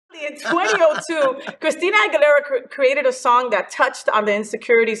in 2002, Christina Aguilera created a song that touched on the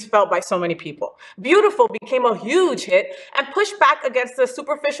insecurities felt by so many people. Beautiful became a huge hit and pushed back against the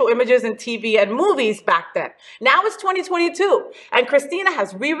superficial images in TV and movies back then. Now it's 2022, and Christina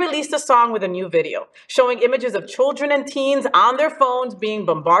has re-released the song with a new video, showing images of children and teens on their phones being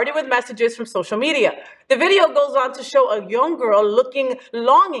bombarded with messages from social media. The video goes on to show a young girl looking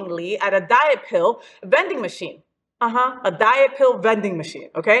longingly at a diet pill vending machine. A diet pill vending machine,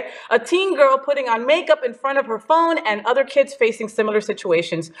 okay? A teen girl putting on makeup in front of her phone and other kids facing similar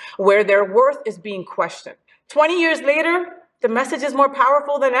situations where their worth is being questioned. 20 years later, the message is more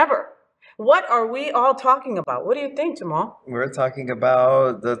powerful than ever. What are we all talking about? What do you think, Jamal? We're talking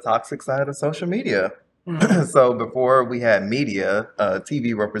about the toxic side of social media. So before we had media,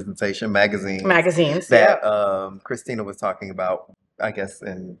 TV representation, magazines that Christina was talking about, I guess,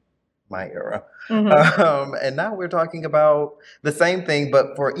 in my era. And now we're talking about the same thing,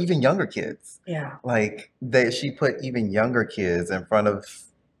 but for even younger kids. Yeah. Like she put even younger kids in front of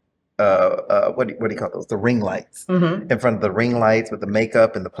what do you call those? The ring lights. In front of the ring lights with the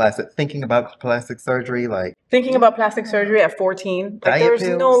makeup and the plastic, thinking about plastic surgery, like thinking about plastic surgery at 14. Like there's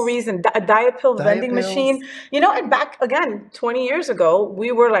no reason. A diet pill vending machine. You know, and back again, 20 years ago,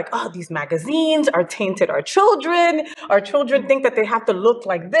 we were like, oh, these magazines are tainted our children. Our children think that they have to look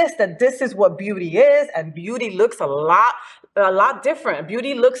like this, that this is what beauty is, and beauty looks a lot different.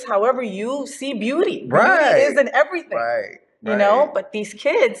 Beauty looks however you see beauty. Beauty is in everything. You know, but these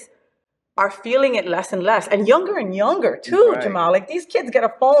kids are feeling it less and less, and younger too, Jamal. Like these kids get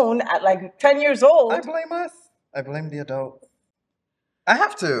a phone at like 10 years old. I blame us. I blame the adults. I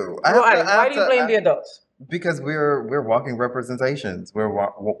have to. Why do you blame the adults? Because we're walking representations.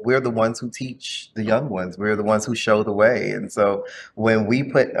 We're the ones who teach the young ones. We're the ones who show the way. And so when we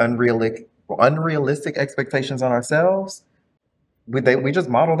put unrealistic expectations on ourselves, we just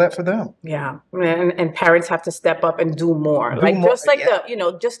model that for them. Yeah, and parents have to step up and do more. Just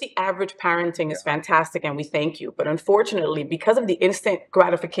the average parenting is fantastic, and we thank you. But unfortunately, because of the instant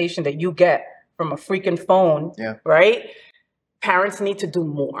gratification that you get from a freaking phone, right? Parents need to do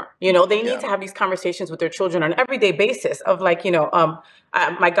more. You know, they need to have these conversations with their children on an everyday basis of like,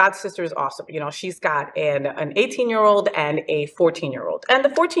 my god sister is awesome. You know, she's got an 18-year-old and a 14-year-old. And the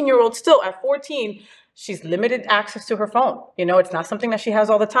 14-year-old still at 14, she's limited access to her phone. You know, it's not something that she has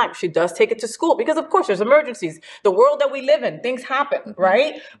all the time. She does take it to school because, of course, there's emergencies. The world that we live in, things happen,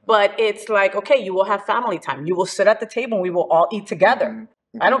 right? But it's like, okay, you will have family time. You will sit at the table and we will all eat together.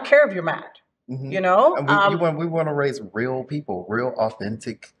 I don't care if you're mad, you know? And we want to raise real people, real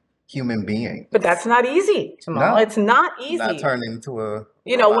authentic human beings. But that's not easy, Jamal. No, it's not easy. Not turning into a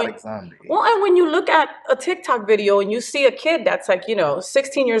zombie. Well, and when you look at a TikTok video and you see a kid that's like,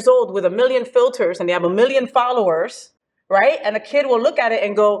 16 years old with 1 million filters and they have 1 million followers, right? And a kid will look at it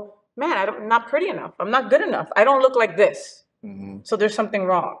and go, man, I'm not pretty enough. I'm not good enough. I don't look like this. So there's something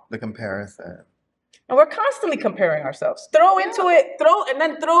wrong. The comparison. And we're constantly comparing ourselves. Throw and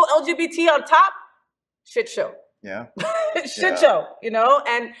then throw LGBT on top. Shit show. Yeah. Show,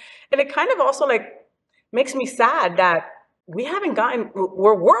 and it kind of also like makes me sad that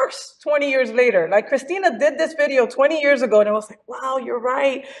we're worse 20 years later. Like Christina did this video 20 years ago and it was like, wow, you're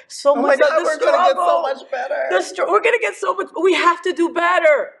right. So much of the struggle. We're going to get so much better. We're going to get so much, we have to do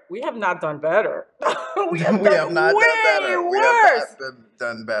better. We have not done better. we have not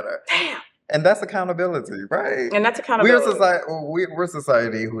done better. Damn. And that's accountability, right? And that's accountability. We're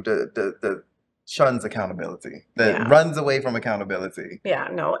society who shuns accountability, that runs away from accountability. Yeah,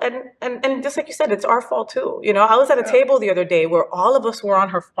 no. And just like you said, it's our fault too. I was at a table the other day where all of us were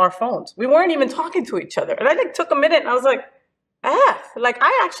on our phones. We weren't even talking to each other. And I took a minute and I was like,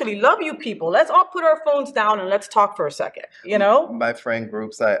 I actually love you people. Let's all put our phones down and let's talk for a second, My friend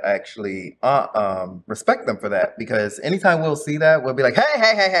groups, I actually respect them for that, because anytime we'll see that, we'll be like,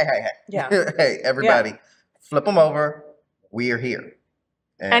 hey. Yeah. Hey, everybody, flip them over. We are here.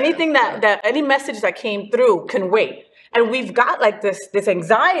 And anything any message that came through can wait. And we've got like this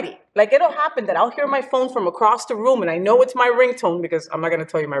anxiety. Like it'll happen that I'll hear my phone from across the room and I know it's my ringtone, because I'm not going to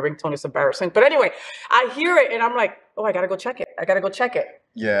tell you my ringtone is embarrassing. But anyway, I hear it and I'm like, oh, I got to go check it.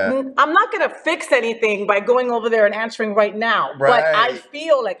 Yeah. I'm not going to fix anything by going over there and answering right now. Right. But I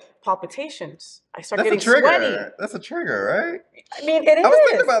feel like palpitations. I start getting sweaty. That's a trigger, right? I mean, it is. I was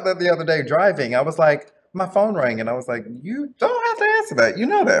thinking about that the other day driving. I was like, my phone rang and I was like, you don't have to answer that. You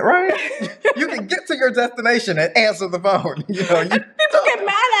know that, right? You can get to your destination and answer the phone. People get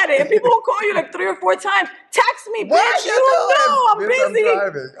mad at it. And people will call you like 3 or 4 times. Text me, bitch. I'm busy.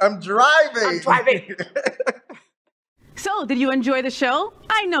 I'm driving. So, did you enjoy the show?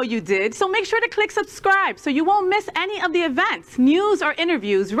 I know you did, so make sure to click subscribe so you won't miss any of the events, news, or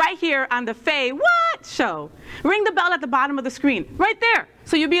interviews right here on the Faye What Show. Ring the bell at the bottom of the screen, right there,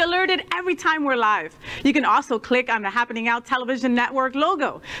 so you'll be alerted every time we're live. You can also click on the Happening Out Television Network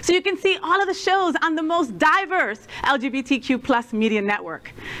logo, so you can see all of the shows on the most diverse LGBTQ+ media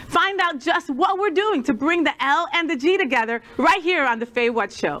network. Find out just what we're doing to bring the L and the G together right here on the Faye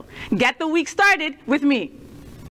What Show. Get the week started with me.